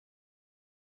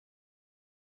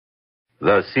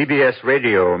The CBS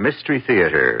Radio Mystery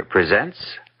Theater presents...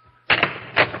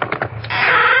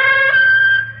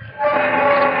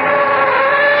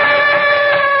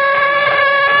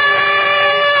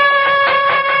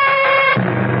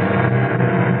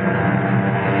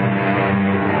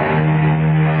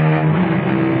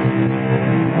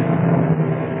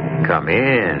 Come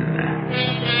in.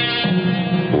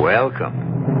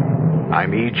 Welcome.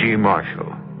 I'm E.G. Marshall.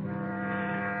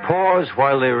 Pause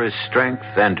while there is strength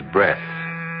and breath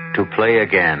to play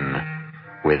again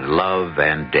with love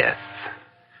and death.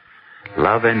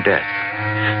 Love and death,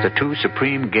 the two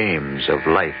supreme games of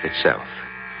life itself.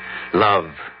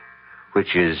 Love,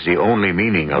 which is the only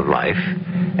meaning of life,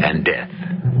 and death,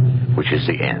 which is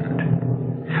the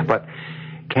end. But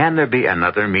can there be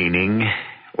another meaning,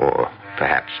 or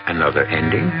perhaps another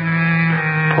ending?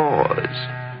 Pause.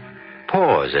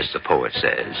 Pause, as the poet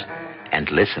says, and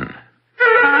listen.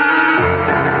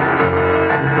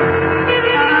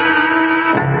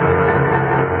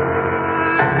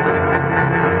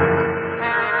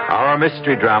 Our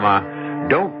mystery drama,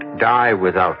 Don't Die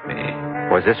Without Me,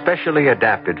 was especially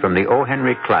adapted from the O.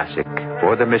 Henry classic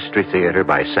for the Mystery Theater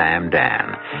by Sam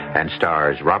Dan and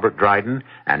stars Robert Dryden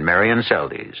and Marion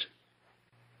Seldes.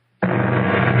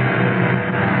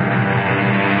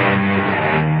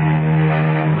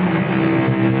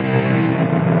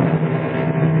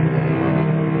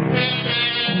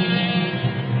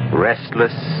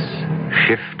 Restless,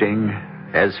 shifting,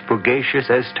 as fugacious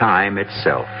as time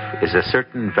itself, is a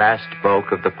certain vast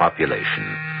bulk of the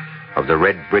population of the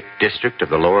red brick district of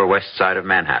the lower west side of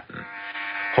Manhattan.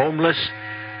 Homeless,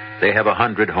 they have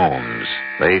 100 homes.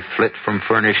 They flit from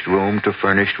furnished room to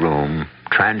furnished room,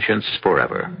 transients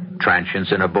forever,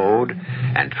 transients in abode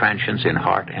and transients in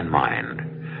heart and mind.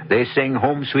 They sing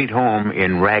Home Sweet Home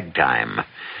in ragtime.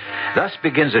 Thus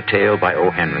begins a tale by O.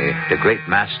 Henry, the great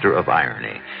master of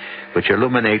irony, which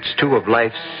illuminates two of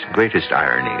life's greatest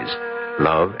ironies,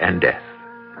 love and death.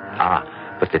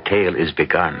 Ah, but the tale is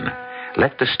begun.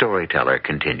 Let the storyteller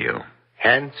continue.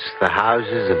 Hence, the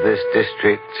houses of this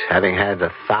district, having had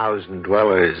 1,000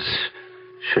 dwellers,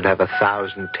 should have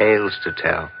 1,000 tales to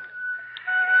tell.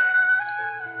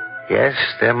 Yes,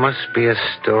 there must be a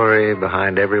story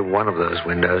behind every one of those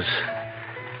windows.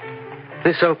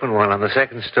 This open one on the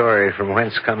second story, from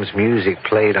whence comes music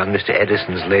played on Mr.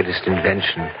 Edison's latest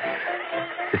invention.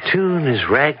 The tune is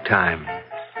ragtime.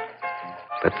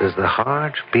 But does the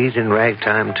heart beat in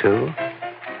ragtime too?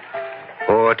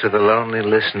 Or to the lonely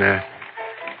listener,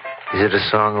 is it a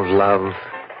song of love,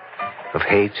 of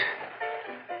hate,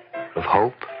 of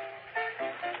hope,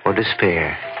 or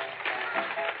despair?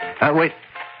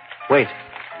 Wait.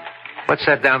 What's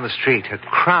that down the street? A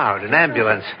crowd, an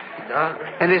ambulance.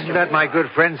 And isn't that my good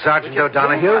friend, Sergeant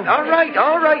O'Donoghue? All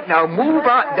right, now move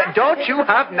on. Don't you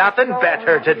have nothing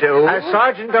better to do?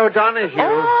 Sergeant O'Donoghue.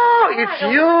 Oh, it's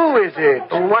you, is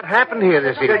it? What happened here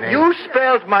this evening? You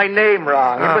spelled my name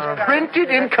wrong. It was printed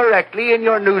incorrectly in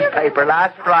your newspaper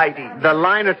last Friday. The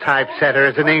linotype setter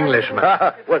is an Englishman.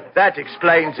 Well, that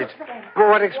explains it. Well,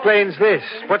 what explains this?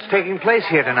 What's taking place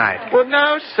here tonight? Well,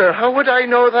 now, sir, how would I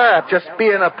know that? Just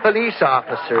being a police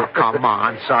officer. Come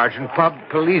on, Sergeant.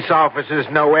 Police officers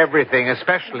know everything,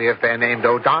 especially if they're named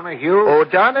O'Donoghue.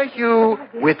 O'Donoghue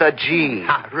with a G.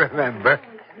 I remember.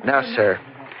 Now, sir,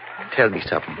 tell me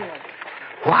something.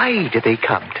 Why do they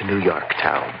come to New York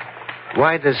town?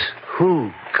 Why does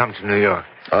who come to New York?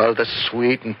 All the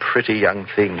sweet and pretty young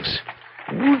things.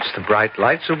 It's the bright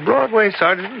lights of Broadway,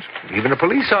 Sergeant. Even a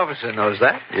police officer knows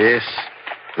that. Yes,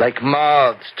 like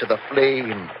moths to the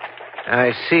flame.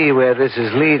 I see where this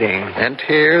is leading. And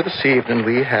here this evening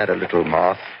we had a little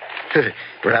moth.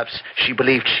 Perhaps she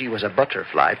believed she was a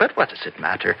butterfly, but what does it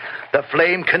matter? The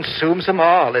flame consumes them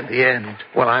all in the end.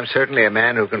 Well, I'm certainly a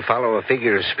man who can follow a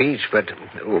figure of speech, but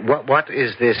what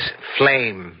is this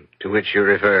flame to which you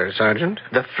refer, Sergeant?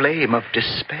 The flame of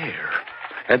despair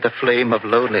and the flame of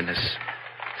loneliness.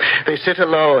 They sit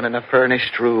alone in a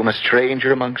furnished room, a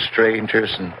stranger among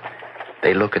strangers, and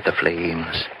they look at the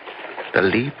flames. The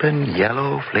leaping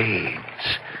yellow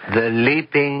flames. The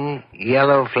leaping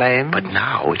yellow flame? But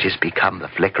now it has become the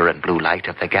flickering blue light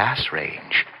of the gas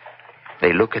range.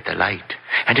 They look at the light,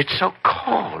 and it's so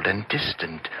cold and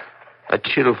distant. A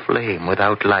chill flame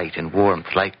without light and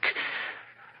warmth, like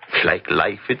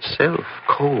life itself,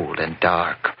 cold and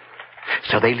dark.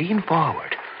 So they lean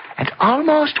forward, and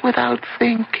almost without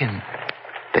thinking,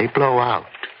 they blow out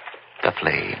the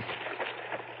flame.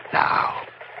 Now,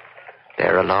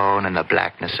 they're alone in the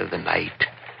blackness of the night,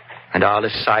 and all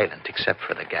is silent except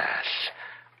for the gas,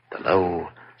 the low,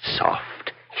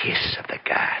 soft hiss of the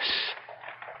gas.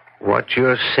 What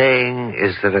you're saying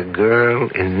is that a girl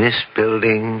in this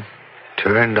building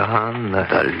turned on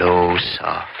The low,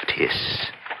 soft hiss,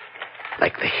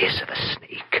 like the hiss of a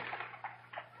snake.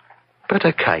 But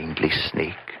a kindly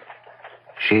snake.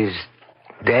 She's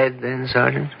dead then,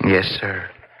 Sergeant? Yes, sir.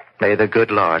 May the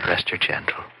good Lord rest her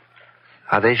gentle.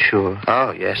 Are they sure?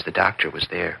 Oh, yes, the doctor was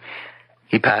there.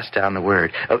 He passed down the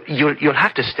word. You'll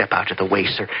have to step out of the way,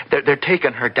 sir. They're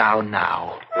taking her down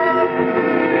now.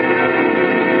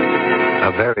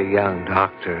 A very young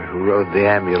doctor who rode the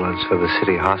ambulance for the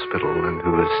city hospital and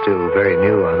who was still very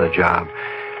new on the job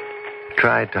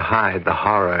tried to hide the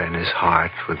horror in his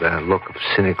heart with a look of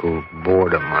cynical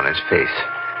boredom on his face,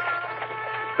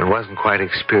 but wasn't quite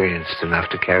experienced enough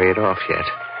to carry it off yet.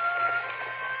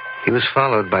 He was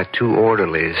followed by 2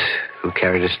 orderlies who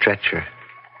carried a stretcher.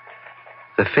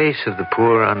 The face of the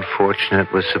poor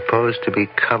unfortunate was supposed to be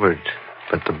covered,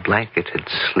 but the blanket had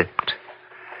slipped.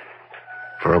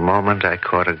 For a moment, I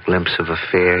caught a glimpse of a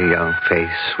fair young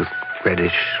face with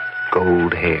reddish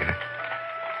gold hair.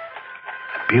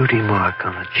 A beauty mark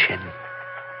on the chin.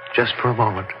 Just for a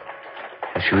moment,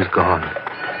 and she was gone.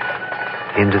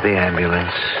 Into the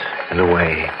ambulance and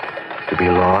away, to be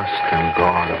lost and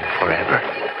gone forever.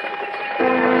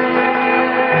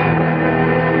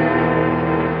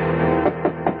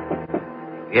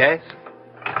 Yes?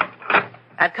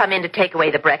 I've come in to take away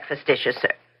the breakfast dishes,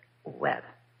 sir. Well,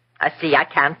 I see I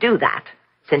can't do that,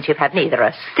 since you've had neither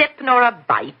a sip nor a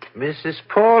bite. Mrs.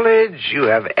 Paulidge, you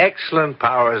have excellent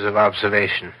powers of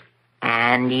observation.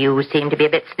 And you seem to be a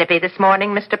bit snippy this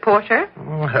morning, Mr. Porter.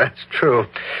 Oh, that's true.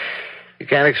 You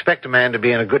can't expect a man to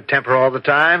be in a good temper all the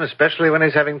time, especially when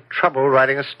he's having trouble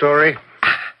writing a story.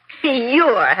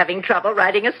 You're having trouble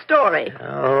writing a story.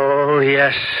 Oh,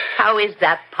 yes. How is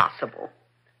that possible?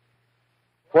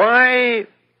 Why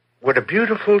would a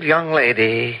beautiful young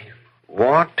lady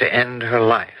want to end her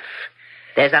life?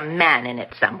 There's a man in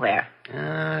it somewhere.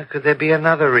 Could there be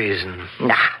another reason?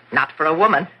 Nah, not for a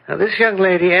woman. Now, this young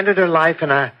lady ended her life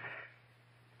in a...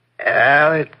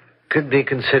 it could be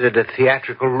considered a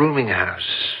theatrical rooming house.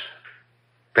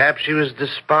 Perhaps she was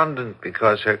despondent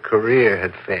because her career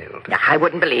had failed. Nah, I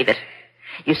wouldn't believe it.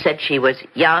 You said she was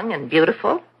young and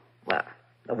beautiful? Well,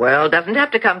 the world doesn't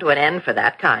have to come to an end for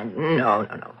that kind. No.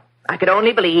 I could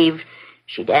only believe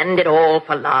she'd end it all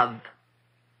for love.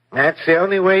 That's the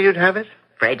only way you'd have it?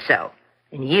 Afraid so.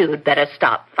 And you'd better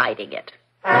stop fighting it.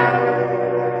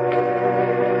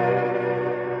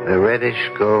 The reddish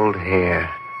gold hair.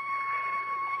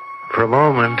 For a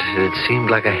moment, it seemed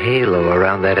like a halo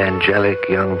around that angelic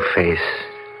young face.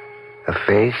 A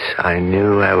face I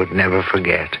knew I would never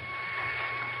forget.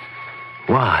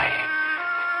 Why?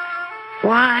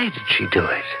 Why did she do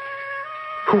it?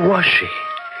 Who was she?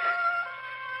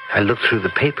 I looked through the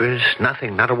papers.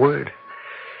 Nothing, not a word.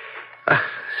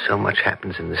 So much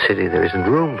happens in the city, there isn't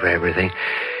room for everything,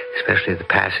 especially the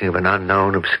passing of an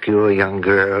unknown, obscure young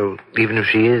girl, even if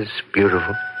she is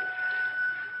beautiful.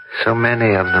 So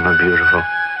many of them are beautiful.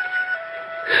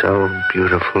 So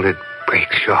beautiful it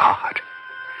breaks your heart.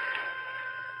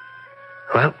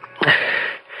 Well,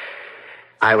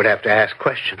 I would have to ask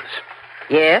questions.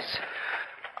 Yes?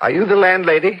 Are you the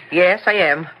landlady? Yes, I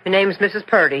am. My name's Mrs.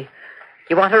 Purdy.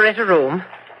 You want to rent a room?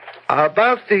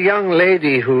 About the young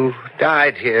lady who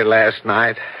died here last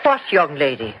night. What young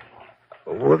lady?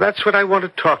 Well, that's what I want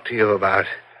to talk to you about.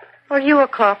 Are you a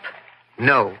cop?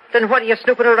 No. Then what are you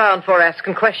snooping around for,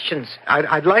 asking questions?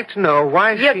 I'd like to know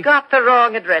why You got the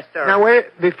wrong address, sir. Now, wait,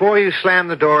 before you slam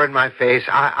the door in my face,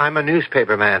 I'm a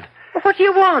newspaper man. What do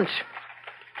you want?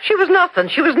 She was nothing.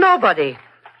 She was nobody.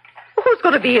 Who's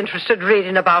going to be interested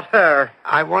reading about her?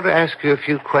 I want to ask you a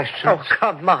few questions. Oh,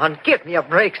 come on. Give me a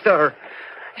break, sir.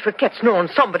 If it gets known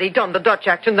somebody done the Dutch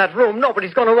act in that room,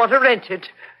 nobody's going to want to rent it.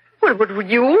 Well, would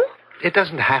you? It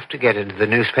doesn't have to get into the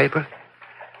newspaper.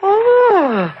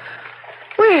 Oh.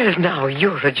 Well, now,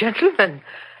 you're a gentleman.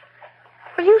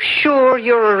 Are you sure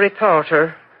you're a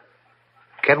reporter?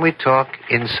 Can we talk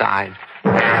inside?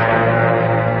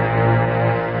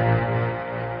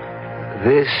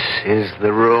 This is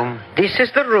the room. This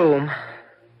is the room.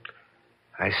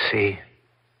 I see.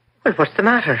 Well, what's the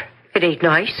matter? It ain't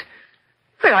nice.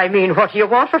 Well, I mean, what do you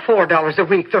want for $4 a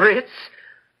week, the Ritz?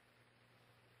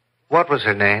 What was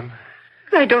her name?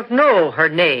 I don't know her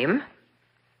name.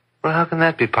 Well, how can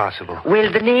that be possible?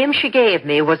 Well, the name she gave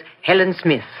me was Helen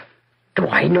Smith. Do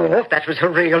I know if that was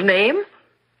her real name?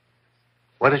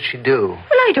 What did she do? Well,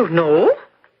 I don't know.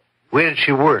 Where did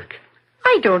she work?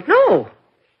 I don't know.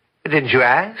 Didn't you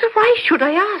ask? Why should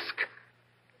I ask?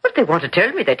 If they want to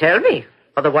tell me, they tell me.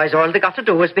 Otherwise, all they got to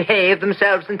do is behave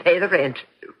themselves and pay the rent.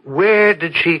 Where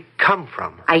did she come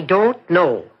from? I don't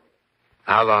know.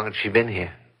 How long had she been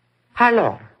here? How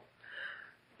long?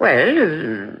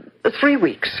 Well, 3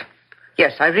 weeks.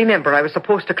 Yes, I remember I was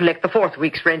supposed to collect the 4th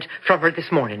week's rent from her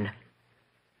this morning.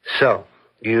 So,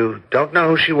 you don't know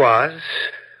who she was,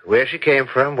 where she came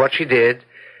from, what she did,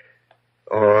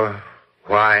 or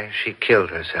why she killed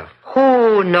herself?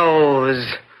 Who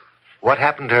knows? What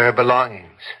happened to her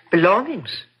belongings?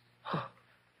 Belongings?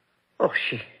 Oh,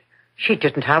 she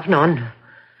didn't have none.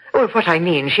 Well, what I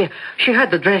mean, she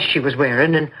had the dress she was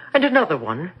wearing and another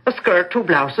one. A skirt, 2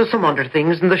 blouses, some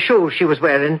underthings, and the shoes she was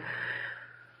wearing.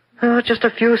 Oh, just a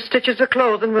few stitches of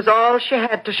clothing was all she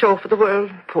had to show for the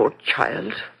world. Poor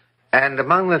child. And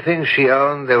among the things she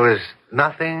owned, there was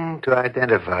nothing to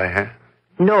identify her?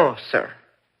 No, sir.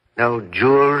 No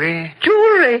jewelry?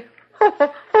 Jewelry?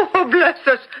 Oh, bless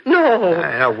us. No.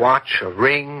 A watch, a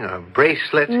ring, a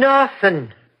bracelet?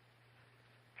 Nothing.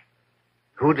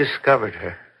 Who discovered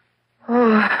her?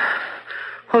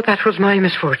 Oh, that was my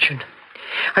misfortune.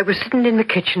 I was sitting in the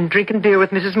kitchen drinking beer with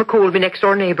Mrs. McCool, my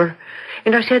next-door neighbour.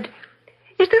 And I said,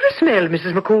 "Is there a smell,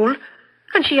 Mrs. McCool?"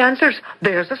 And she answers,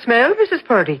 "There's a smell, Mrs.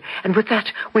 Purdy." And with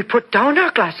that, we put down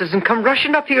our glasses and come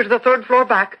rushing up here to the 3rd floor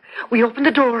back. We open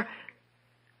the door.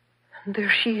 And there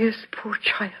she is, poor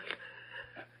child,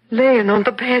 laying on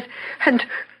the bed. And...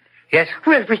 Yes?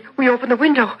 Well, we open the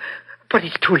window, but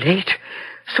it's too late.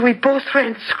 So we both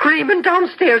ran screaming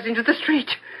downstairs into the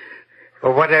street.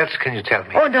 Well, what else can you tell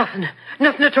me? Oh, nothing.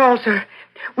 Nothing at all, sir.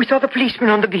 We saw the policeman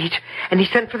on the beat, and he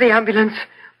sent for the ambulance.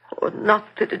 Oh, not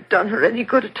that it done her any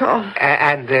good at all.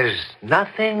 And there's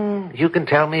nothing you can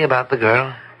tell me about the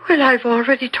girl? Well, I've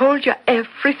already told you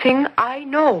everything I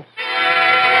know.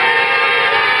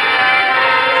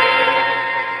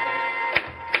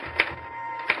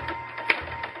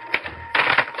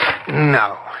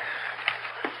 No.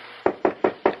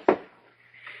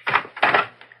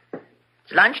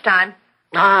 It's lunchtime.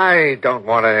 I don't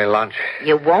want any lunch.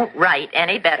 You won't write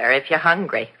any better if you're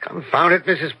hungry. Confound it,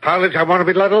 Mrs. Powledge. I want to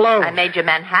be let alone. I made you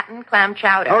Manhattan clam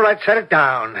chowder. All right, set it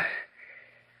down.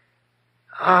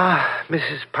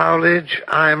 Mrs. Powledge,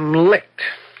 I'm licked.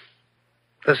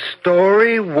 The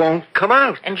story won't come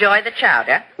out. Enjoy the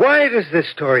chowder. Why does this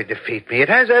story defeat me? It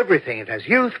has everything. It has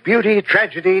youth, beauty,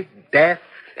 tragedy, death,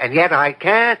 and yet I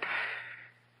can't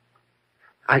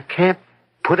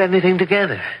put anything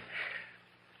together.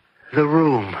 The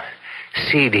room,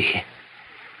 seedy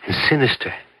and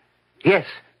sinister. Yes,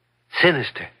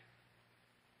 sinister.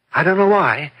 I don't know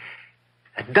why.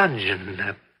 A dungeon,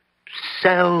 a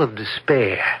cell of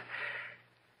despair.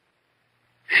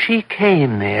 She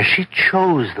came there. She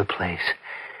chose the place.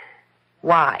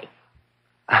 Why?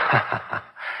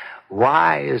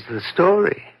 Why is the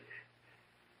story?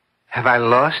 Have I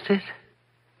lost it?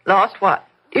 Lost what?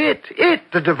 It,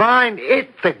 the divine it,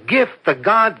 the gift, the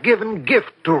God-given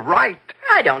gift to write.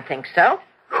 I don't think so.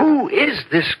 Who is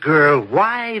this girl?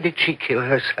 Why did she kill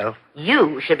herself?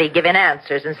 You should be giving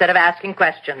answers instead of asking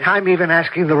questions. I'm even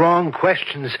asking the wrong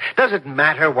questions. Does it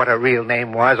matter what her real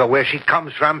name was or where she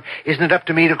comes from? Isn't it up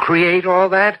to me to create all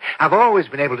that? I've always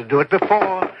been able to do it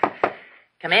before.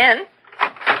 Come in.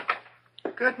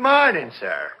 Good morning,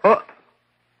 sir. Oh,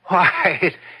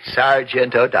 why,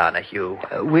 Sergeant O'Donoghue.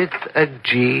 with a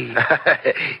G.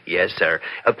 Yes, sir.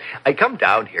 I come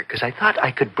down here because I thought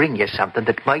I could bring you something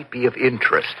that might be of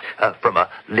interest from a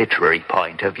literary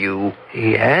point of view.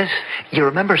 Yes? You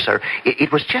remember, sir,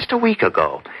 it was just a week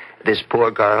ago. This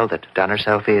poor girl that done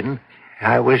herself in.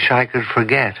 I wish I could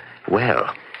forget.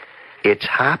 Well, it's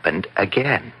happened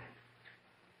again.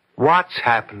 What's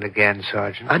happened again,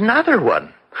 Sergeant? Another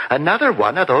one. Another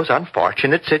one of those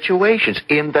unfortunate situations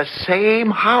in the same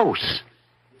house,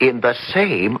 in the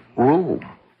same room.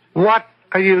 What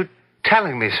are you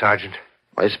telling me, Sergeant?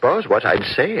 I suppose what I'm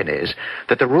saying is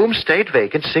that the room stayed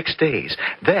vacant 6 days.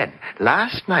 Then,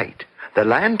 last night, the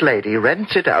landlady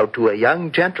rents it out to a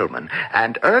young gentleman,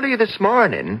 and early this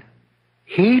morning,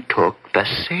 he took the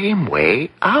same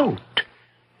way out.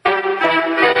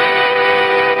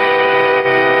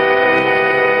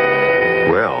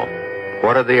 Well,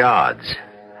 what are the odds?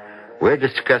 We're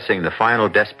discussing the final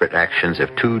desperate actions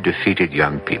of 2 defeated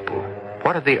young people.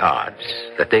 What are the odds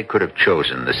that they could have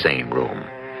chosen the same room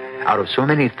out of so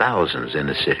many thousands in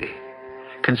the city?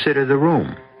 Consider the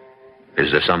room.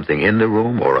 Is there something in the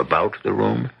room or about the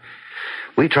room?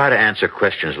 We try to answer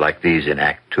questions like these in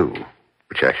Act 2,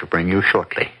 which I shall bring you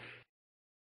shortly.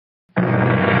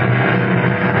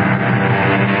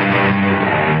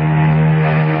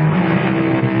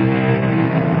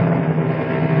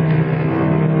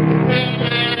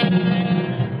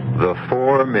 The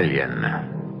 4 million.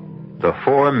 The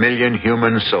 4 million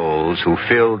human souls who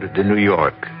filled the New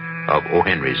York of O.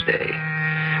 Henry's day.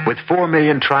 With 4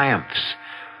 million triumphs,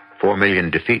 4 million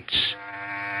defeats,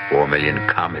 4 million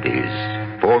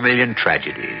comedies, 4 million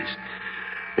tragedies.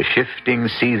 The shifting,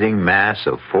 seething mass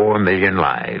of 4 million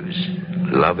lives.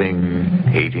 Loving,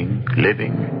 hating,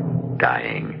 living,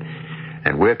 dying.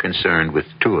 And we're concerned with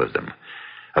 2 of them.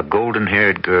 A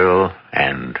golden-haired girl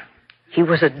and... He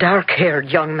was a dark-haired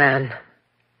young man.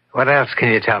 What else can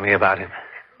you tell me about him?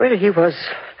 Well, he was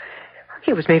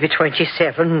maybe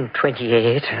 27,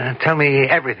 28. Tell me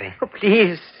everything. Oh,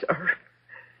 please, sir.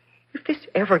 If this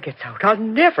ever gets out, I'll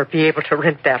never be able to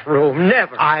rent that room.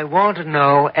 Never. I want to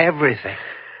know everything.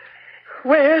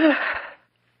 Well,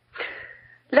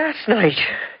 last night,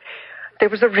 there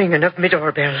was a ringing of my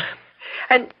doorbell.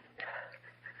 And...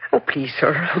 Oh, please,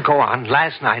 sir. Go on.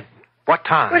 Last night. What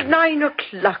time? Well, 9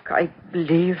 o'clock, I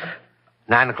believe.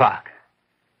 9 o'clock.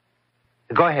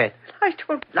 Go ahead. I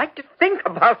don't like to think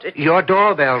about it. Your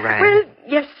doorbell rang. Well,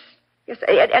 yes.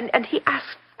 And he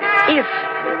asked if...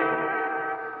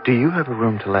 Do you have a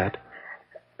room to let?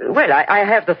 Well, I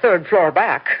have the 3rd floor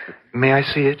back. May I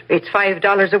see it? It's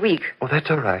 $5 a week. Oh, that's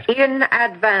all right. In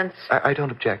advance. I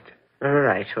don't object. All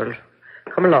right, well,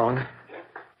 come along.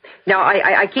 Now,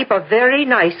 I keep a very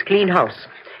nice, clean house.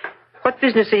 What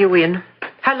business are you in?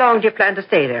 How long do you plan to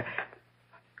stay there?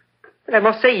 Well, I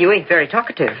must say you ain't very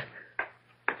talkative.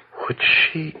 Would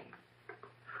she...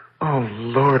 Oh,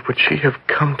 Lord, would she have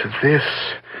come to this?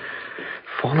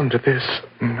 Fallen to this?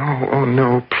 No, oh,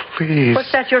 no, please.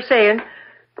 What's that you're saying?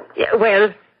 Yeah,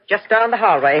 well, just down the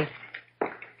hallway.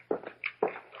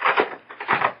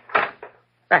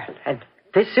 Well, and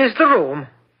this is the room.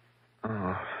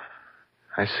 Oh,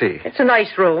 I see. It's a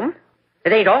nice room.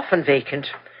 It ain't often vacant.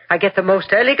 I get the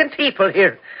most elegant people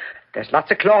here. There's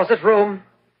lots of closet room.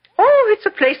 Oh, it's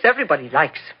a place everybody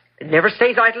likes. It never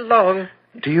stays idle long.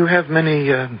 Do you have many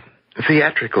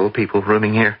theatrical people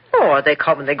rooming here? Oh, they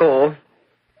come and they go.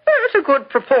 There's a good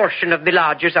proportion of me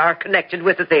lodgers are connected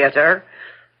with the theatre.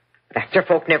 Actor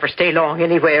folk never stay long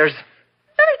anywheres.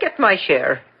 I get my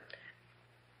share.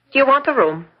 Do you want the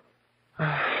room?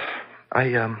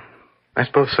 I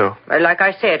suppose so. Well, like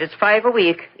I said, it's $5 a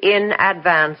week in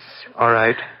advance. All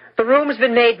right. The room has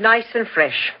been made nice and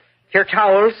fresh. Your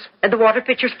towels and the water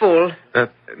pitcher's full.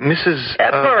 Mrs.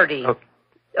 Purdy.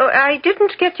 Oh, I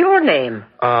didn't get your name.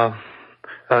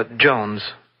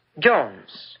 Jones.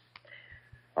 Jones.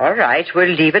 All right,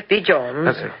 we'll leave it be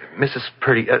Jones. Mrs.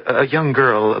 Purdy, a young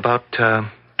girl, about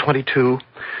 22.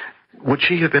 Would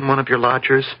she have been one of your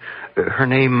lodgers? Her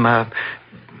name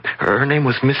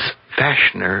was Miss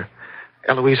Vashner.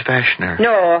 Eloise Vashner.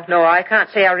 No, I can't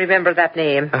say I remember that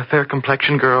name. A fair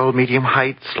complexion girl, medium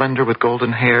height, slender with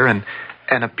golden hair, and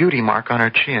a beauty mark on her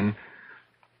chin.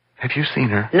 Have you seen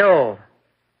her? No,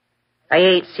 I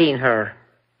ain't seen her.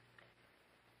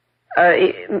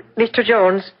 Mr.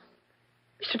 Jones,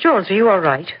 are you all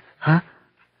right? Huh?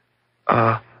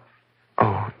 Oh,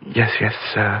 yes.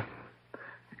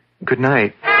 Good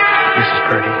night, Mrs.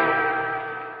 Purdy.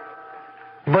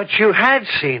 But you had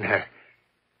seen her.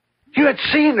 You had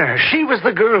seen her. She was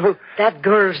the girl who... That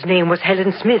girl's name was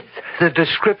Helen Smith. The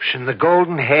description, the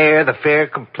golden hair, the fair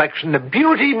complexion, the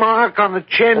beauty mark on the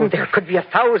chin. Oh, there could be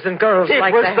 1,000 girls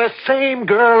like that. It was the same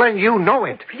girl, and you know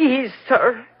it. Please,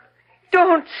 sir,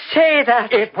 don't say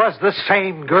that. It was the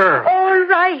same girl. All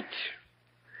right.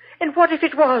 And what if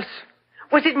it was?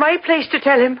 Was it my place to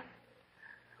tell him?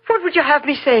 What would you have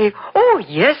me say? Oh,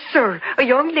 yes, sir. A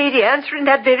young lady answering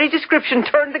that very description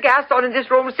turned the gas on in this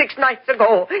room 6 nights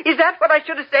ago. Is that what I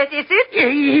should have said, is it?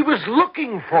 He was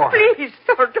looking for her. Please,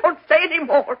 sir, don't say any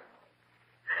more.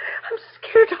 I'm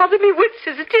scared out of me wits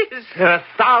as it is. There are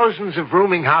thousands of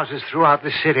rooming houses throughout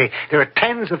the city. There are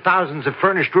tens of thousands of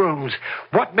furnished rooms.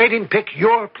 What made him pick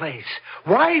your place?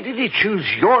 Why did he choose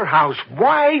your house?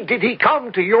 Why did he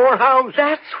come to your house?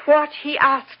 That's what he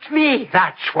asked me.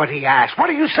 That's what he asked. What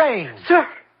are you saying? Sir,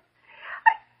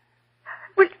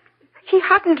 well, he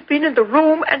hadn't been in the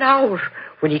room an hour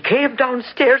when he came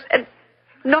downstairs and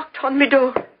knocked on my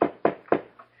door.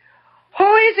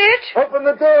 Who is it? Open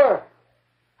the door.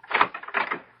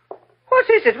 What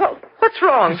is it? What's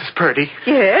wrong? Mrs. Purdy.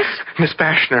 Yes? Miss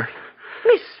Vashner.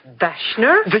 Miss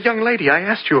Vashner? The young lady I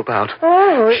asked you about.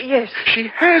 Oh, yes. She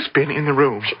has been in the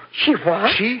room. She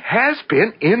was? She has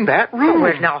been in that room. Oh,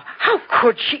 well, now, how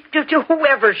could she, to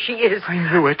whoever she is? I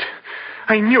knew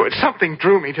it. Something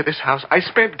drew me to this house. I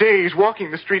spent days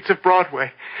walking the streets of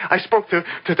Broadway. I spoke to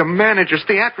the managers,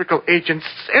 theatrical agents,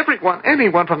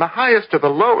 anyone from the highest to the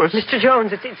lowest. Mr.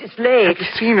 Jones, it's late. Have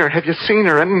you seen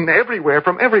her? And everywhere,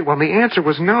 from everyone, the answer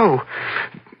was no.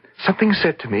 Something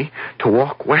said to me to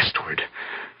walk westward,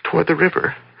 toward the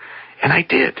river. And I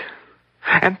did.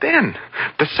 And then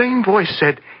the same voice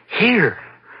said, here.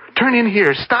 Turn in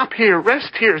here. Stop here.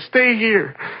 Rest here. Stay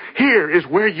here. Here is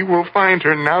where you will find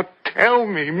her. Now tell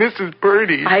me, Mrs.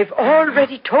 Purdy. I've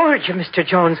already told you, Mr.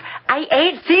 Jones. I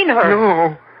ain't seen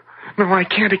her. No, I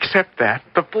can't accept that.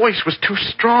 The voice was too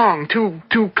strong,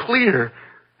 too clear.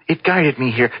 It guided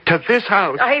me here, to this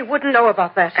house. I wouldn't know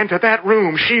about that. And to that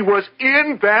room. She was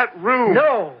in that room.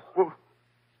 No. Well,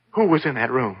 who was in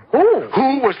that room? Who?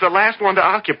 Who was the last one to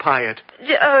occupy it?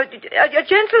 A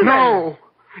gentleman. No.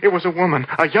 It was a woman,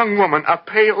 a young woman, a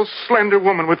pale, slender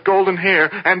woman with golden hair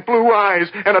and blue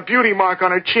eyes and a beauty mark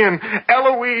on her chin.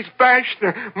 Eloise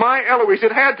Vashner. My Eloise.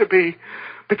 It had to be.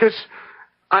 Because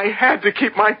I had to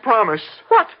keep my promise.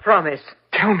 What promise?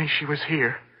 Tell me she was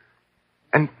here.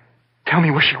 And tell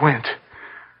me where she went.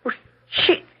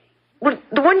 Well,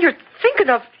 the one you're thinking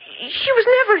of, she was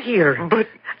never here. But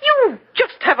you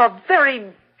just have a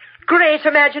very great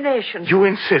imagination. You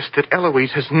insist that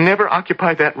Eloise has never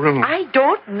occupied that room. I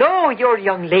don't know your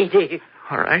young lady.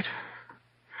 All right.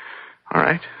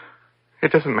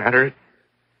 It doesn't matter. It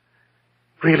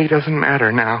really doesn't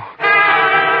matter now.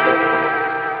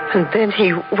 And then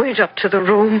he went up to the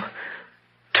room,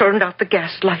 turned out the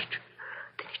gas light.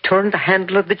 Then he turned the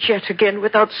handle of the jet again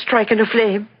without striking a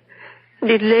flame. And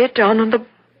he lay down on the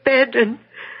bed and...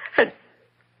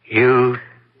 You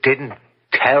didn't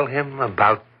tell him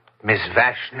about Miss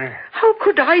Vashner? How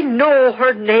could I know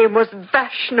her name was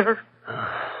Vashner?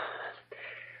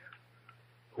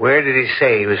 Where did he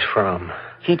say he was from?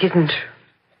 He didn't.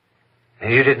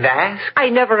 And you didn't ask? I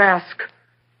never ask.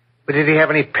 But did he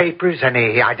have any papers,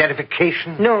 any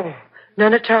identification? No,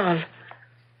 none at all.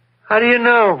 How do you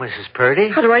know, Mrs. Purdy?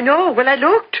 How do I know? Well, I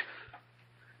looked.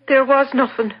 There was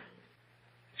nothing.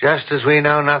 Just as we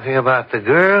know nothing about the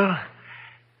girl,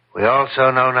 we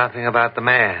also know nothing about the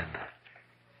man.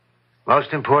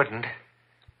 Most important,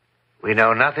 we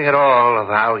know nothing at all of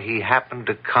how he happened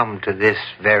to come to this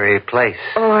very place.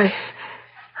 Oh, I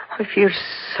feel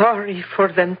sorry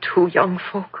for them two young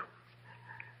folk.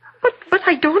 But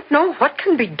I don't know what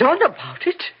can be done about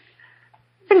it.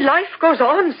 And life goes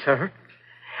on, sir.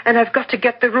 And I've got to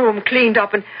get the room cleaned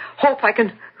up and hope I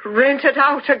can rent it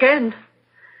out again.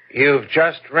 You've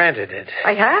just rented it.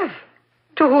 I have.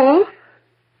 To who?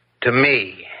 To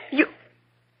me. You...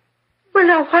 Well,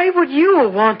 now, why would you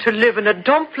want to live in a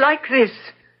dump like this?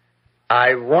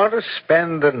 I want to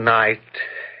spend the night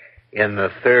in the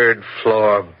third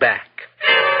floor back.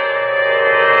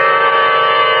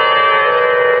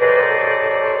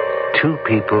 Two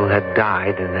people had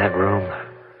died in that room.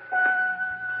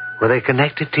 Were they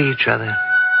connected to each other?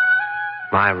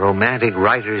 My romantic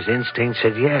writer's instinct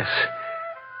said yes.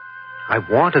 I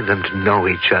wanted them to know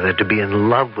each other, to be in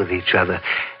love with each other,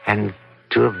 and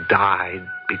to have died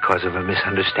because of a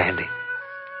misunderstanding.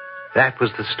 That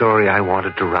was the story I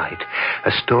wanted to write.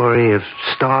 A story of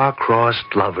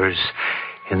star-crossed lovers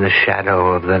in the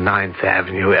shadow of the 9th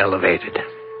Avenue elevated.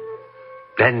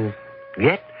 And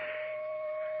yet,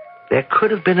 there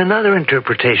could have been another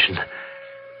interpretation.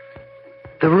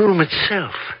 The room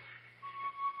itself.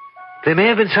 There may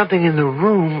have been something in the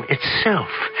room itself.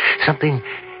 Something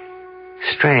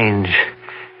strange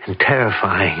and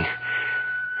terrifying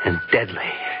and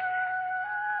deadly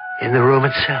in the room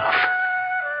itself.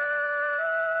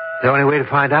 The only way to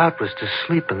find out was to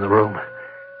sleep in the room.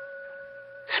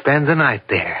 Spend the night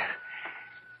there.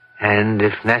 And,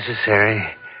 if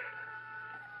necessary,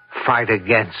 fight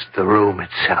against the room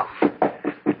itself.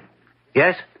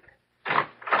 Yes?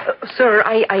 Sir,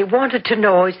 I wanted to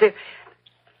know, is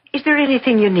there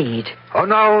anything you need? Oh,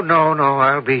 no.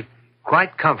 I'll be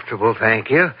quite comfortable,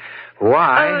 thank you.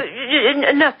 Why?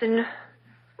 Nothing.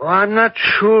 Well, I'm not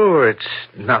sure it's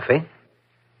nothing.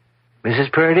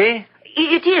 Mrs. Purdy?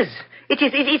 It is.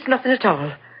 It's nothing at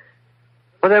all.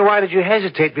 Well, then why did you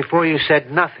hesitate before you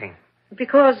said nothing?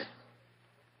 Because,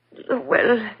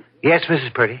 well... Yes,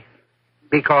 Mrs. Purdy.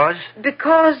 Because?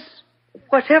 Because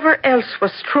whatever else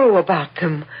was true about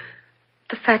them,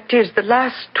 the fact is the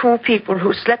last two people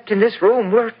who slept in this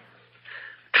room were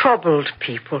troubled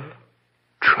people.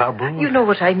 Troubled? You know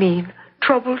what I mean.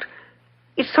 Troubled.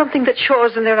 It's something that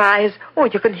shows in their eyes. Oh,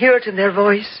 you can hear it in their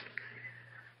voice.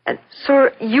 And,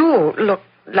 sir, you look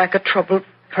like a troubled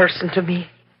person to me.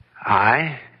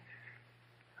 I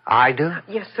do?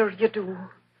 Yes, sir, you do.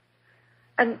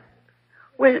 And,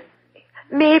 well,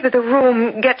 maybe the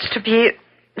room gets to be,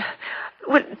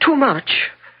 well, too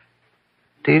much.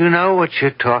 Do you know what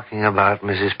you're talking about,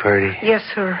 Mrs. Purdy? Yes,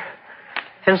 sir.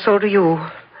 And so do you.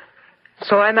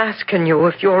 So I'm asking you,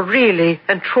 if you're really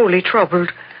and truly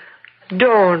troubled,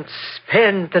 don't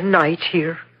spend the night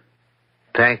here.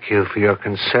 Thank you for your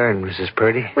concern, Mrs.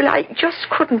 Purdy. Well, I just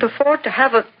couldn't afford to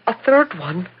have a third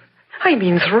one. I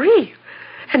mean 3.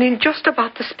 And in just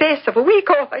about the space of a week,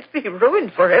 I'd be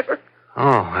ruined forever. Oh,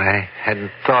 I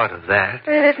hadn't thought of that.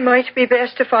 It might be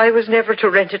best if I was never to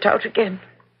rent it out again.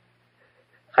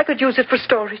 I could use it for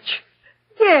storage.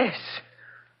 Yes.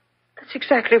 That's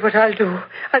exactly what I'll do.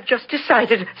 I've just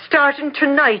decided, starting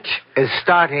tonight.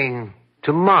 Starting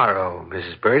tomorrow,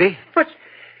 Mrs. Purdy. But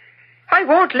I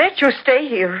won't let you stay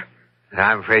here.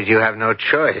 I'm afraid you have no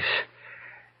choice.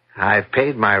 I've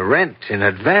paid my rent in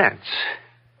advance.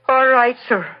 All right,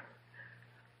 sir.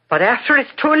 But after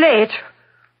it's too late,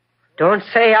 don't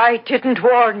say I didn't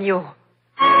warn you.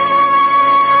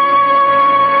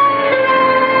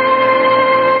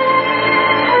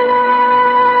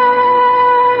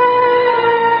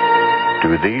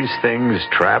 Do these things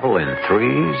travel in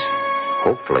threes?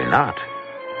 Hopefully not.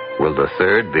 Will the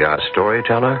third be our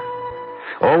storyteller?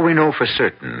 All we know for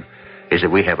certain is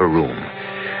that we have a room,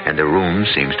 and the room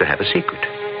seems to have a secret,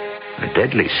 a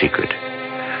deadly secret.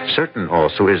 Certain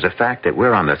also is the fact that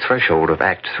we're on the threshold of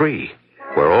Act 3,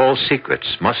 where all secrets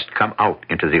must come out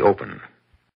into the open.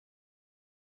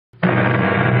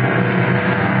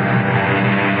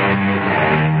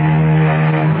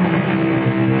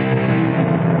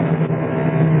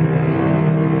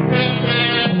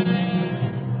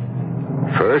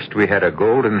 First, we had a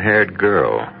golden-haired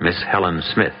girl, Miss Helen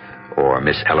Smith, or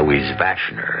Miss Eloise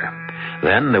Vashner.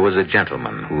 Then there was a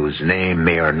gentleman whose name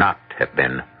may or not have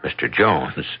been Mr.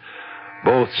 Jones.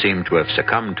 Both seem to have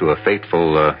succumbed to a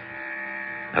fateful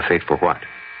what?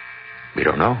 We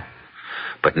don't know.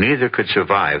 But neither could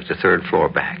survive the third floor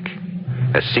back.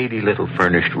 A seedy little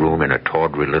furnished room in a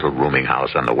tawdry little rooming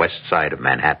house on the west side of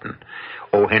Manhattan.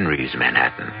 O. Henry's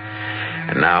Manhattan.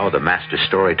 And now the master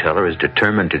storyteller is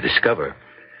determined to discover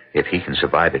if he can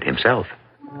survive it himself.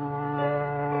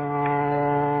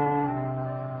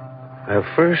 The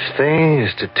first thing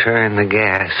is to turn the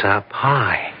gas up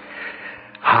high.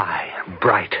 High,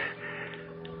 bright.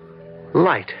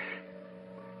 Light.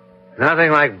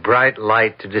 Nothing like bright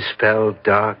light to dispel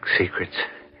dark secrets.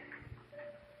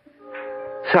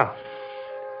 So,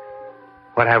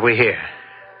 what have we here?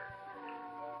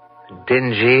 A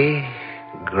dingy,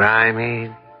 grimy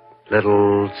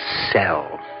little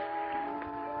cell.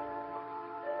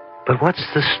 But what's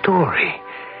the story?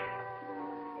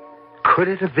 Could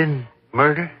it have been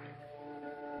murder?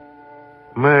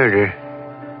 Murder.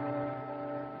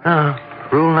 No,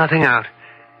 rule nothing out.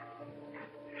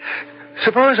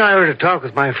 Suppose I were to talk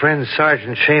with my friend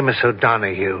Sergeant Seamus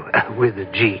O'Donoghue, with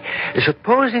a G.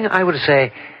 Supposing I were to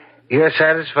say, you're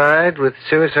satisfied with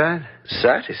suicide?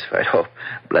 Satisfied? Oh,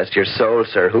 bless your soul,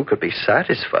 sir. Who could be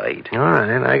satisfied? All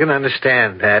right, I can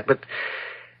understand that, but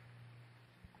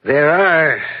there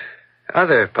are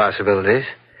other possibilities.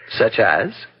 Such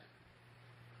as?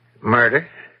 Murder.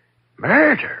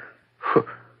 Murder?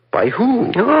 By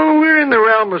who? Oh, we're in the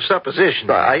realm of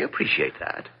supposition. I appreciate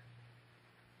that.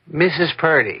 Mrs.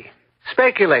 Purdy,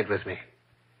 speculate with me.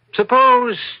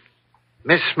 Suppose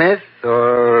Miss Smith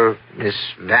or Miss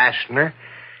Vashner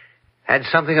had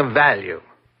something of value.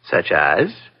 Such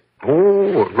as?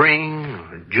 Oh, a ring,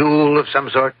 a jewel of some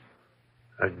sort.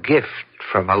 A gift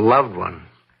from a loved one.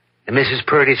 And Mrs.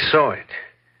 Purdy saw it.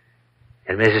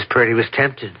 And Mrs. Purdy was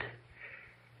tempted.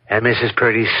 And Mrs.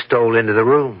 Purdy stole into the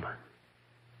room.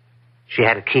 She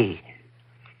had a key.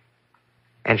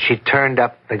 And she turned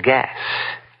up the gas.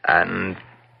 And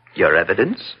your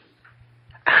evidence?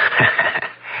 I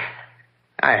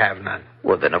have none.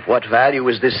 Well, then of what value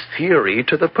is this theory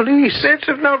to the police? It's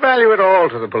of no value at all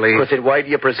to the police. But then why do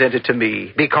you present it to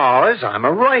me? Because I'm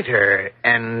a writer,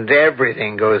 and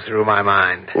everything goes through my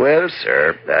mind. Well,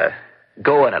 sir,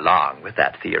 going along with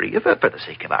that theory, for the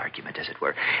sake of argument, as it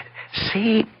were,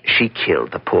 say she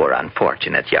killed the poor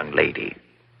unfortunate young lady.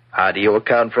 How do you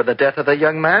account for the death of the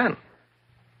young man?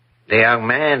 The young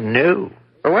man knew.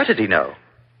 Well, what did he know?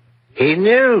 He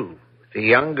knew the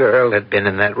young girl had been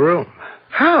in that room.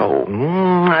 How?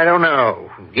 I don't know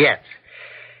yet.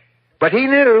 But he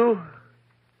knew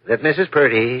that Mrs.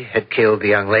 Purdy had killed the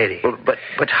young lady. Well,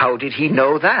 but how did he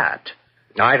know that?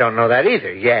 I don't know that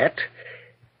either yet.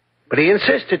 But he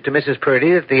insisted to Mrs.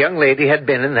 Purdy that the young lady had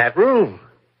been in that room.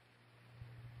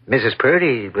 Mrs.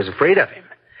 Purdy was afraid of him.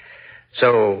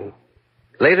 So,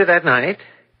 later that night,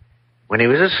 when he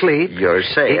was asleep... You're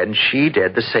saying she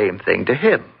did the same thing to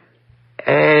him?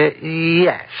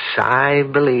 Yes, I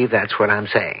believe that's what I'm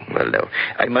saying. Well, no,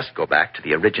 I must go back to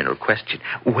the original question.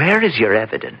 Where is your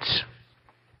evidence?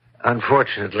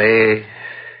 Unfortunately,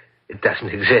 it doesn't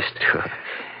exist.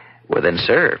 Well, then,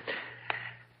 sir,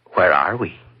 where are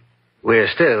we? We're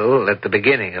still at the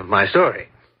beginning of my story.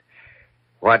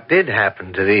 What did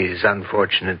happen to these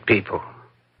unfortunate people?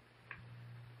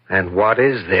 And what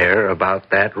is there about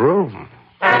that room?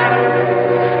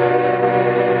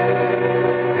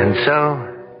 And so,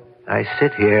 I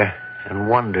sit here and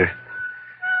wonder.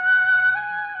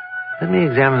 Let me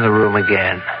examine the room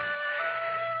again.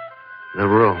 The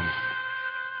room.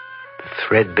 The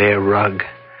threadbare rug.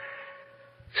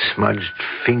 Smudged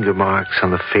finger marks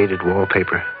on the faded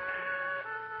wallpaper.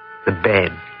 The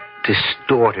bed,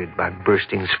 distorted by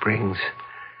bursting springs.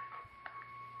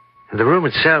 The room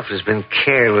itself has been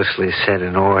carelessly set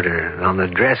in order. On the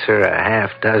dresser, a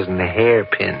half-dozen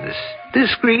hairpins.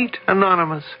 Discreet,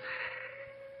 anonymous.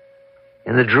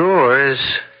 In the drawers,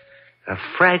 a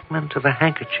fragment of a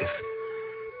handkerchief.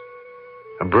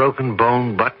 A broken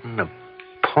bone button, a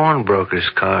pawnbroker's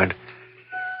card.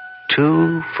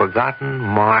 2 forgotten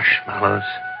marshmallows.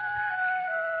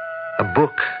 A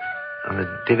book on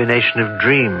the divination of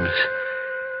dreams.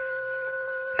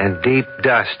 And deep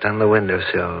dust on the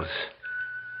windowsills.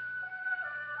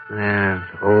 An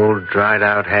old,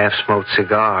 dried-out, half-smoked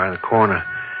cigar in the corner.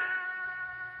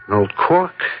 An old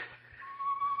cork.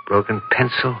 Broken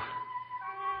pencil.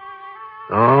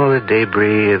 All the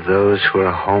debris of those who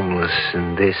are homeless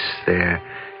in this, their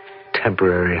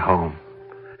temporary home.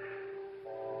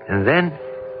 And then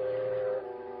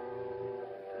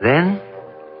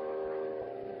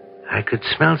I could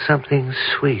smell something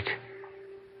sweet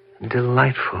and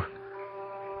delightful.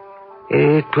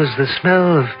 It was the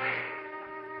smell of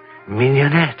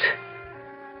mignonette.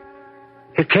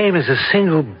 It came as a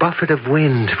single buffet of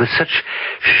wind with such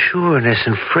sureness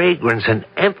and fragrance and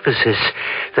emphasis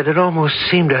that it almost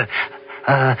seemed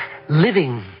a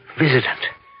living visitant.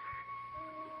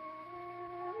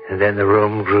 And then the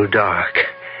room grew dark.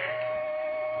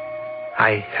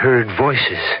 I heard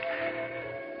voices.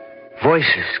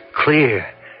 Voices clear.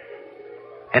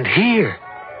 And here,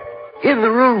 in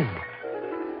the room.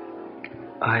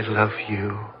 I love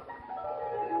you.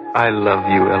 I love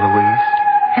you, Eloise.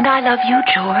 And I love you,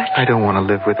 George. I don't want to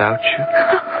live without you.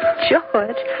 Oh,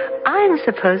 George, I'm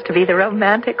supposed to be the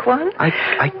romantic one.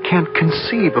 I can't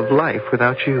conceive of life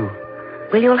without you.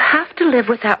 Well, you'll have to live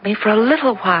without me for a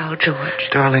little while, George.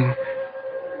 Darling,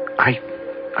 I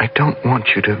don't want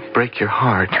you to break your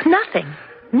heart. Nothing.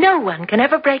 No one can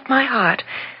ever break my heart.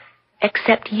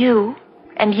 Except you.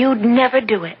 And you'd never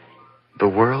do it. The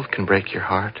world can break your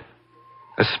heart.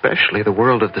 Especially the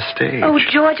world of the stage. Oh,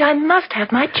 George, I must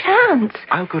have my chance.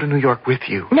 I'll go to New York with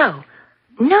you. No,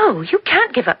 you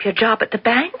can't give up your job at the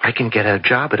bank. I can get a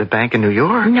job at a bank in New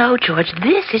York. No, George,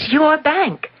 this is your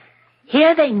bank.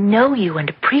 Here they know you and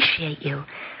appreciate you.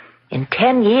 In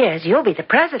 10 years, you'll be the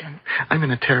president. I'm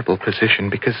in a terrible position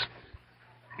because,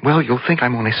 well, you'll think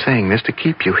I'm only saying this to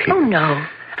keep you here. Oh, no.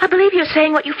 I believe you're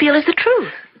saying what you feel is the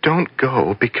truth. Don't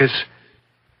go because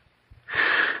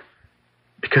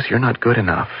you're not good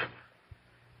enough.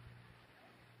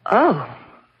 Oh.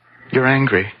 You're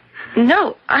angry.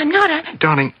 No, I'm not.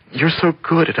 Darling, you're so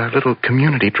good at our little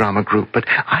community drama group, but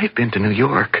I've been to New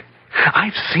York.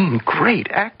 I've seen great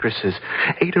actresses.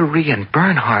 Ada Ree and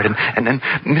Bernhardt and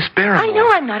Miss Barrymore. I know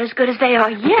I'm not as good as they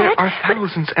are yet. There are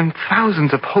thousands and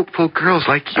thousands of hopeful girls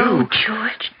like you. Oh,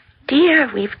 George, dear,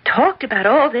 we've talked about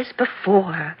all this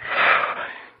before.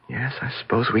 Yes, I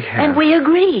suppose we have. And we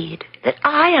agreed that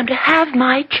I am to have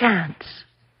my chance.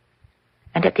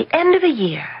 And at the end of a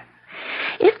year,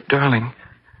 if... Darling,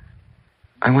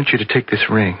 I want you to take this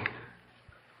ring.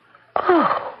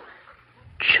 Oh,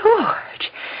 George,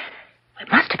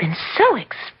 it must have been so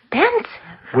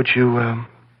expensive. Would you,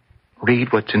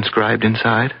 read what's inscribed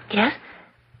inside? Yes.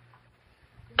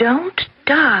 Don't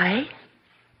die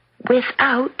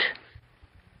without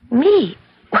me.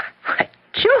 What,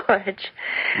 George?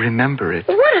 Remember it.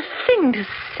 What a thing to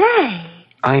say.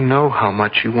 I know how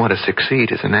much you want to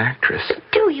succeed as an actress.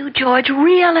 Do you, George,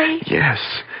 really? Yes.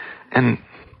 And,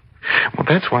 well,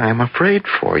 that's why I'm afraid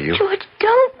for you. George,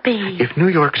 don't be. If New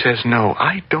York says no,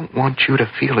 I don't want you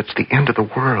to feel it's the end of the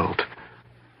world.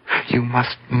 You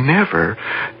must never...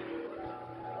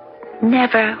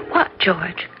 Never what,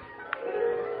 George?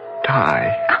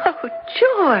 Die. Oh,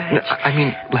 George. I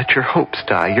mean, let your hopes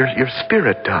die, your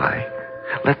spirit die.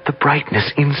 Let the brightness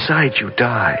inside you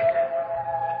die.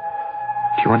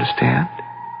 Do you understand?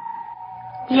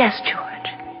 Yes, George.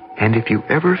 And if you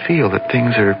ever feel that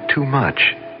things are too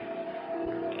much,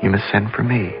 you must send for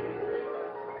me.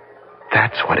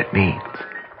 That's what it means.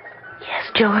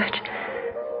 Yes, George.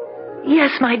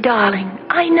 Yes, my darling,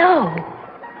 I know.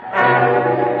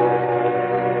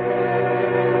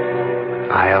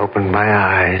 I opened my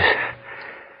eyes.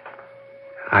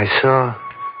 I saw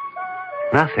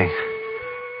nothing.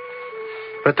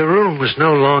 But the room was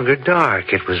no longer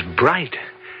dark. It was bright.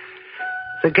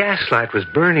 The gaslight was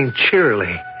burning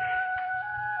cheerily.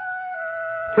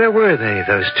 Where were they,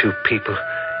 those two people?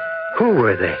 Who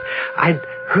were they? I'd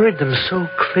heard them so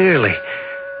clearly.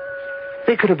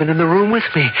 They could have been in the room with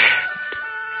me.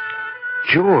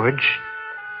 George,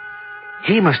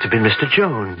 he must have been Mr.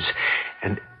 Jones.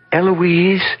 And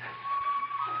Eloise,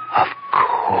 of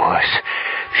course,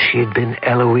 she had been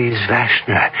Eloise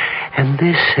Vashner. And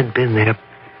this had been their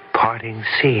parting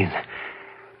scene.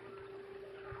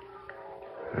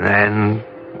 Then,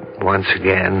 once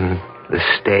again, the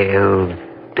stale,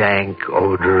 dank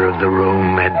odor of the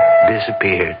room had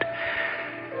disappeared,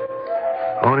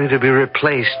 only to be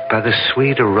replaced by the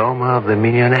sweet aroma of the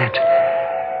mignonette.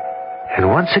 And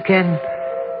once again,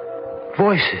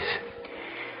 voices.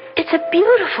 It's a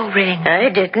beautiful ring. I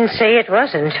didn't say it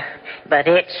wasn't, but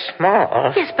it's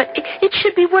small. Yes, but it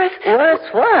should be worth...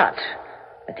 Worth what?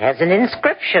 It has an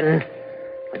inscription,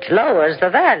 which lowers the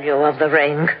value of the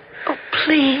ring. Oh,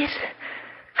 please.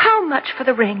 How much for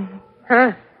the ring?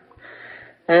 Huh?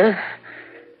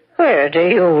 Where do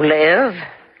you live?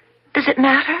 Does it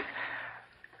matter?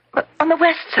 On the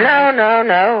west side.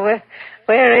 No.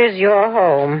 Where is your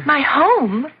home? My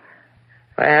home?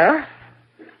 Well?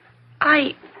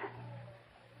 I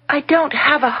don't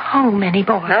have a home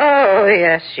anymore. Oh,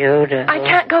 yes, you do. I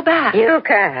can't go back. You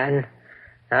can.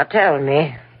 Now tell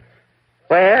me,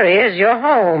 where is your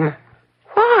home?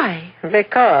 Why?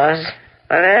 Because,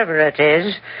 whatever it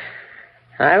is,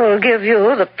 I will give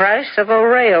you the price of a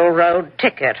railroad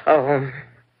ticket home.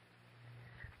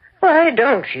 Why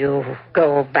don't you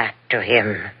go back to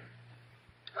him?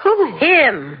 Who?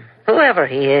 Him, whoever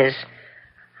he is.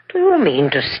 Do you mean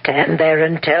to stand there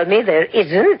and tell me there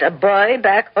isn't a boy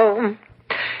back home?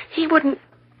 He wouldn't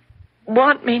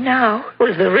want me now.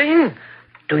 Well, the ring.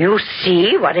 Do you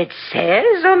see what it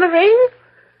says on the ring?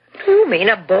 Do you mean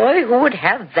a boy who would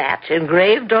have that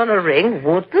engraved on a ring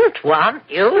wouldn't want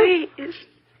you? Please,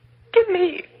 give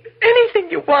me anything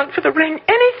you want for the ring,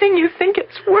 anything you think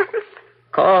it's worth.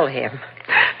 Call him.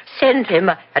 Send him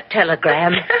a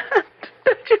telegram. I can't.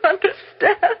 Don't you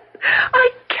understand? I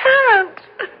can't.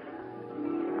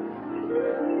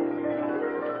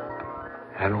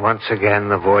 And once again,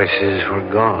 the voices were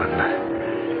gone.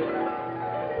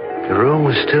 The room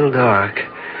was still dark,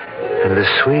 and the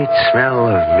sweet smell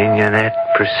of mignonette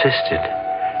persisted.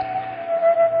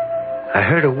 I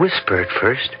heard a whisper at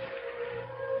first.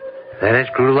 Then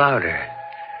it grew louder.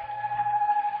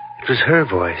 It was her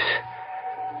voice.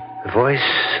 The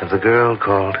voice of the girl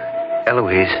called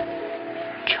Eloise.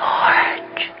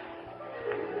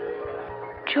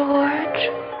 George,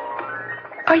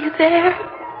 are you there?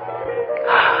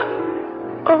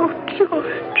 Oh,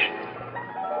 George,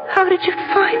 how did you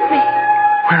find me?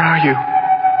 Where are you?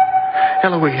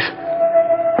 Eloise,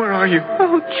 where are you?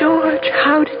 Oh, George,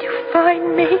 how did you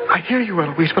find me? I hear you,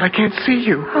 Eloise, but I can't see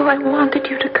you. How I wanted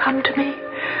you to come to me.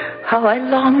 How I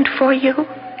longed for you.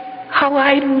 How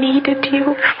I needed you.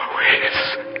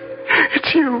 Eloise,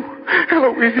 it's you,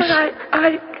 Eloise. But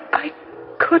I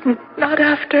couldn't, not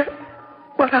after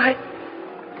what I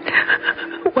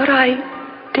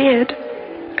did.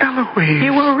 Eloise.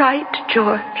 You were right,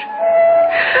 George.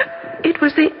 It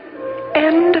was the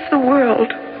end of the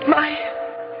world. My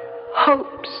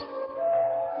hopes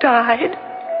died,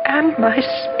 and my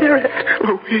spirit.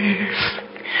 Eloise,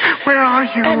 where are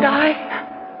you? And I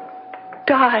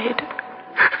died.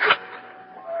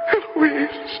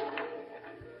 Eloise.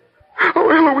 Oh,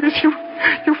 Eloise,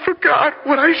 you forgot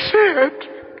what I said.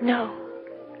 No,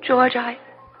 George,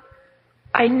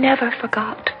 I never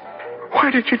forgot. Why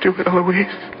did you do it,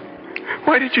 Eloise?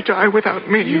 Why did you die without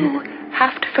me? You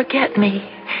have to forget me.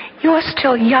 You're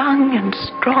still young and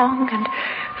strong and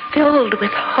filled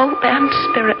with hope and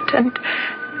spirit and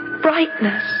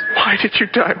brightness. Why did you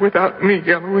die without me,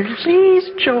 Eloise? Please,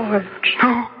 George.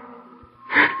 No.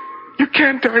 You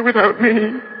can't die without me.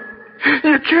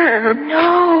 You can't.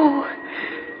 No.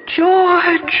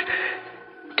 George.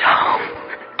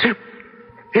 Don't.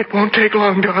 It won't take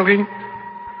long, darling.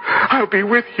 I'll be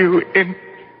with you in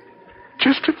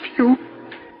just a few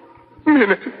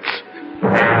minutes.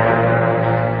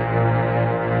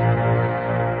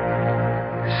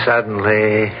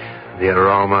 Suddenly, the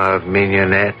aroma of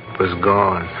mignonette was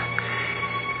gone.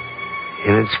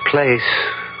 In its place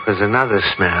was another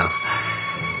smell,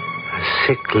 a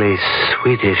sickly,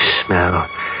 sweetish smell.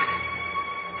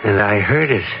 And I heard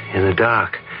it in the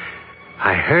dark.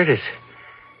 I heard it.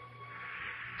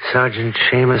 Sergeant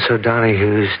Seamus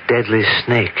O'Donoghue's deadly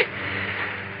snake.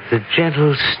 The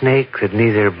gentle snake that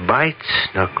neither bites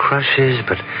nor crushes,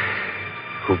 but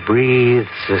who breathes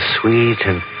the sweet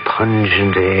and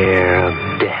pungent air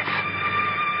of death.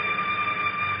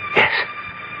 Yes.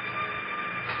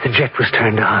 The jet was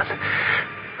turned on,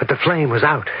 but the flame was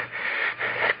out.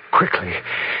 Quickly,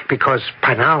 because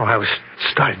by now I was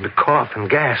starting to cough and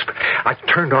gasp, I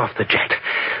turned off the jet,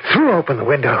 threw open the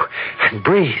window and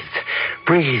breathed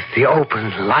the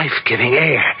open, life-giving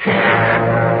air.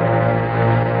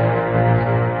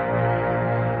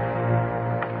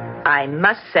 I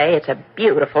must say it's a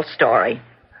beautiful story.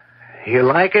 You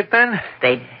like it, then?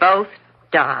 They both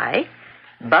die,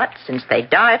 but since they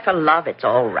die for love, it's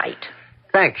all right.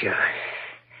 Thank you.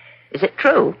 Is it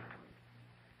true?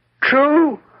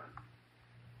 True?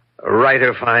 A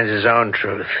writer finds his own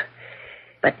truth.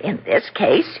 But in this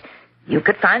case, you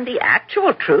could find the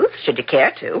actual truth, should you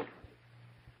care to.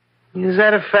 Is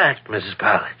that a fact, Mrs.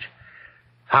 Powledge?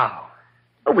 How?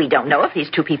 We don't know if these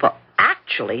two people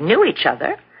actually knew each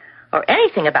other, or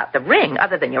anything about the ring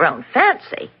other than your own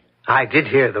fancy. I did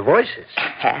hear the voices.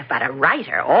 But a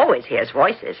writer always hears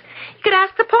voices. You could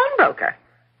ask the pawnbroker.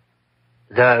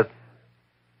 The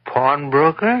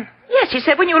pawnbroker? Yes, you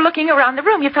said when you were looking around the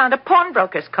room, you found a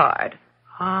pawnbroker's card.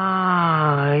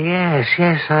 Ah, yes,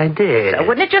 I did. So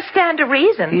wouldn't it just stand to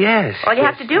reason? Yes. All you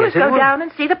have to do is go down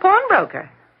and see the pawnbroker.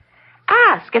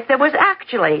 Ask if there was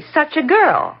actually such a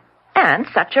girl and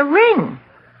such a ring.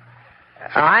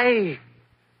 I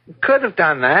could have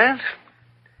done that,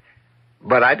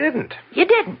 but I didn't. You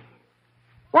didn't?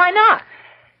 Why not?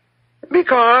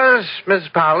 Because, Miss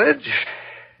Powledge,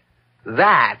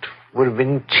 that would have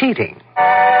been cheating.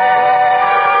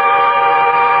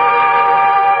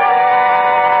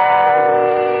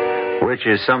 Which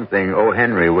is something O.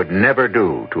 Henry would never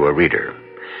do to a reader.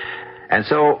 And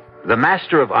so, the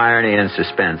master of irony and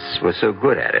suspense was so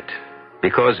good at it,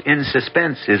 because in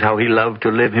suspense is how he loved to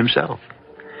live himself.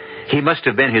 He must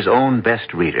have been his own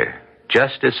best reader,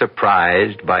 just as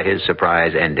surprised by his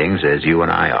surprise endings as you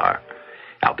and I are.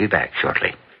 I'll be back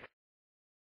shortly.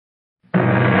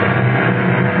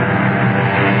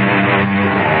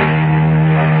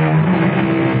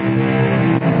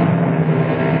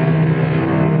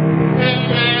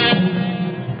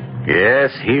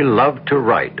 Yes, he loved to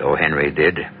write, O. Henry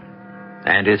did.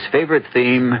 And his favorite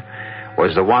theme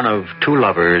was the one of two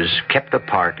lovers kept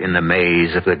apart in the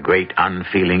maze of the great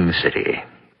unfeeling city.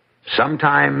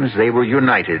 Sometimes they were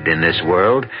united in this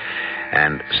world,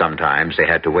 and sometimes they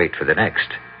had to wait for the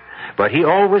next. But he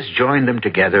always joined them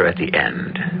together at the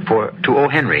end. For to O.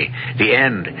 Henry, the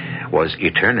end was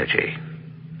eternity.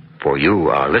 For you,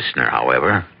 our listener,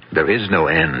 however, there is no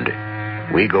end.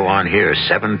 We go on here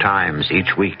 7 times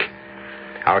each week.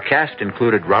 Our cast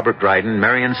included Robert Dryden,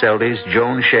 Marion Seldes,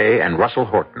 Joan Shea, and Russell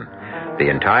Horton. The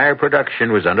entire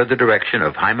production was under the direction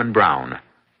of Hyman Brown.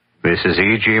 This is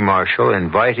E.G. Marshall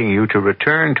inviting you to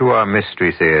return to our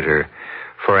Mystery Theater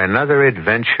for another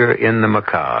adventure in the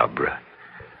macabre.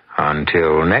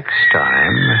 Until next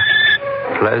time,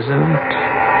 pleasant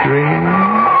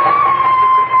dreams.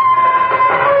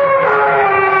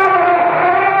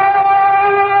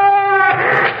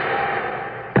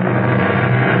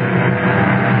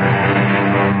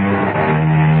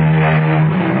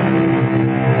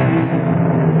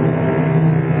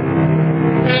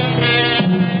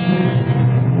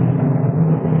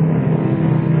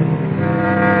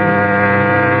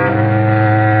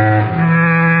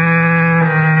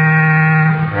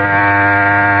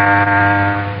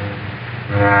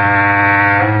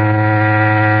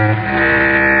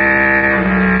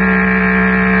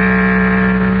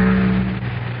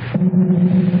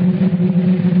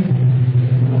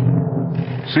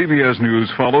 CBS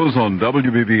News follows on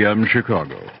WBBM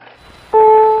Chicago.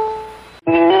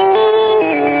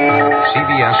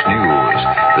 CBS News.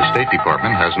 The State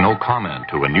Department has no comment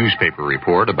to a newspaper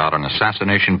report about an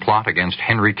assassination plot against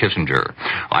Henry Kissinger.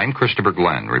 I'm Christopher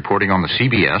Glenn, reporting on the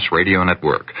CBS radio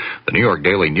network. The New York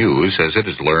Daily News says it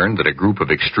has learned that a group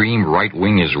of extreme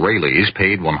right-wing Israelis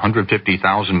paid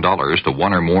 $150,000 to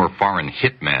one or more foreign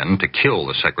hitmen to kill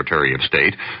the Secretary of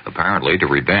State, apparently to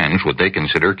revenge what they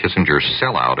consider Kissinger's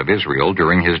sellout of Israel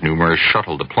during his numerous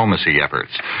shuttle diplomacy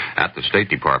efforts. At the State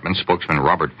Department, spokesman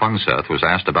Robert Funseth was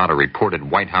asked about a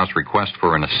reported White House request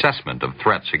for an assessment of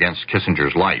threats against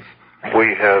Kissinger's life.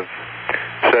 We have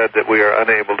said that we are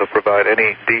unable to provide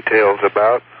any details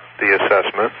about the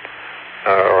assessment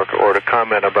or to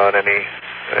comment about any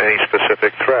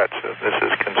specific threats. This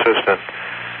is consistent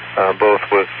both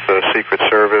with Secret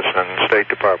Service and State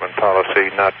Department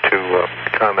policy not to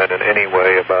comment in any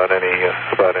way about any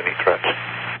threats.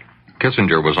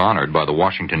 Kissinger was honored by the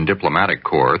Washington Diplomatic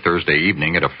Corps Thursday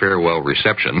evening at a farewell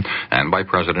reception and by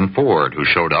President Ford, who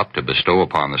showed up to bestow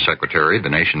upon the Secretary the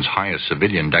nation's highest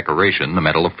civilian decoration, the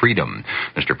Medal of Freedom.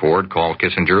 Mr. Ford called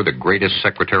Kissinger the greatest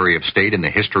Secretary of State in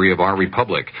the history of our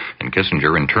republic, and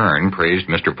Kissinger in turn praised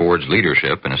Mr. Ford's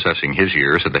leadership in assessing his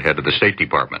years at the head of the State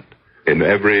Department. In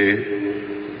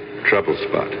every trouble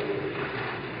spot,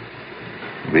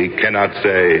 we cannot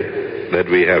say that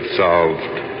we have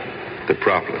solved the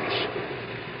problems.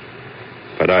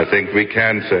 But I think we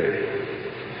can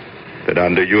say that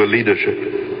under your leadership,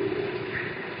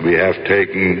 we have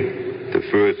taken the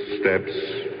first steps,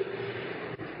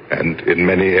 and in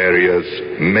many areas,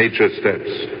 major steps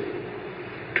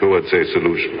towards a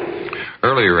solution.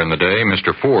 Earlier in the day,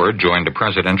 Mr. Ford joined a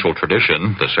presidential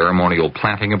tradition, the ceremonial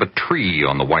planting of a tree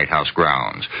on the White House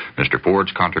grounds. Mr.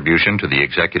 Ford's contribution to the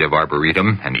executive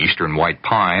arboretum, an eastern white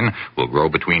pine, will grow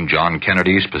between John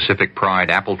Kennedy's Pacific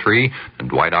Pride apple tree and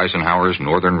Dwight Eisenhower's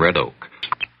northern red oak.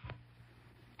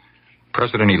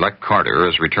 President-elect Carter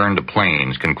has returned to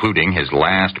Plains, concluding his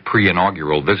last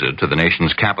pre-inaugural visit to the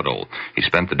nation's capital. He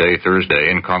spent the day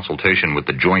Thursday in consultation with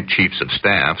the Joint Chiefs of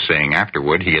Staff, saying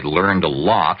afterward he had learned a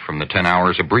lot from the 10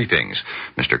 hours of briefings.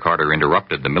 Mr. Carter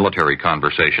interrupted the military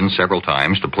conversation several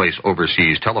times to place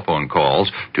overseas telephone calls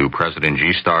to President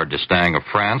Giscard d'Estaing of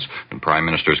France and Prime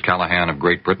Ministers Callahan of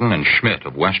Great Britain and Schmidt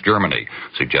of West Germany,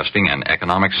 suggesting an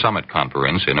economic summit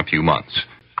conference in a few months.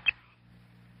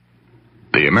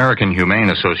 The American Humane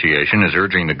Association is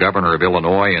urging the governor of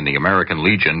Illinois and the American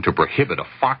Legion to prohibit a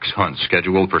fox hunt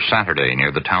scheduled for Saturday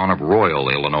near the town of Royal,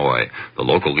 Illinois. The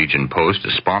local Legion post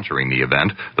is sponsoring the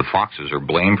event. The foxes are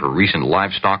blamed for recent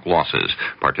livestock losses.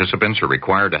 Participants are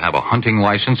required to have a hunting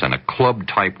license and a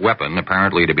club-type weapon,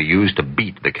 apparently to be used to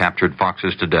beat the captured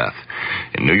foxes to death.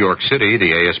 In New York City,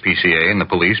 the ASPCA and the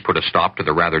police put a stop to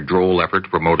the rather droll effort to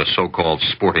promote a so-called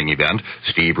sporting event.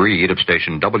 Steve Reed of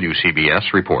station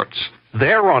WCBS reports.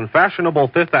 There on fashionable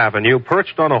Fifth Avenue,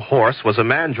 perched on a horse, was a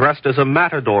man dressed as a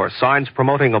matador, signs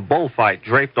promoting a bullfight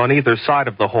draped on either side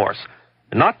of the horse.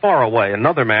 And not far away,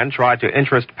 another man tried to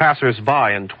interest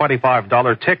passers-by in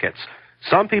 $25 tickets.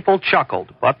 Some people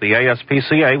chuckled, but the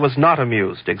ASPCA was not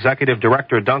amused. Executive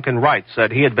Director Duncan Wright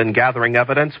said he had been gathering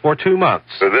evidence for 2 months.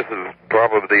 So this is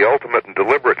probably the ultimate and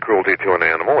deliberate cruelty to an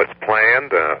animal. It's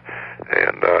planned,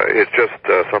 and it's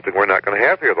just something we're not going to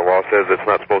have here. The law says it's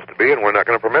not supposed to be, and we're not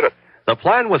going to permit it. The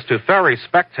plan was to ferry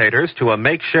spectators to a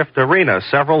makeshift arena,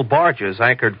 several barges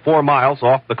anchored 4 miles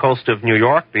off the coast of New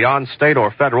York beyond state or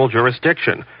federal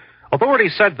jurisdiction.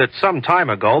 Authorities said that some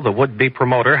time ago, the would-be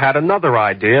promoter had another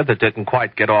idea that didn't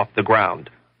quite get off the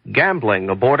ground: gambling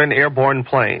aboard an airborne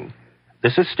plane.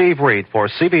 This is Steve Reed for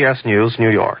CBS News, New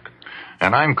York.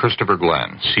 And I'm Christopher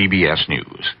Glenn, CBS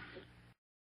News.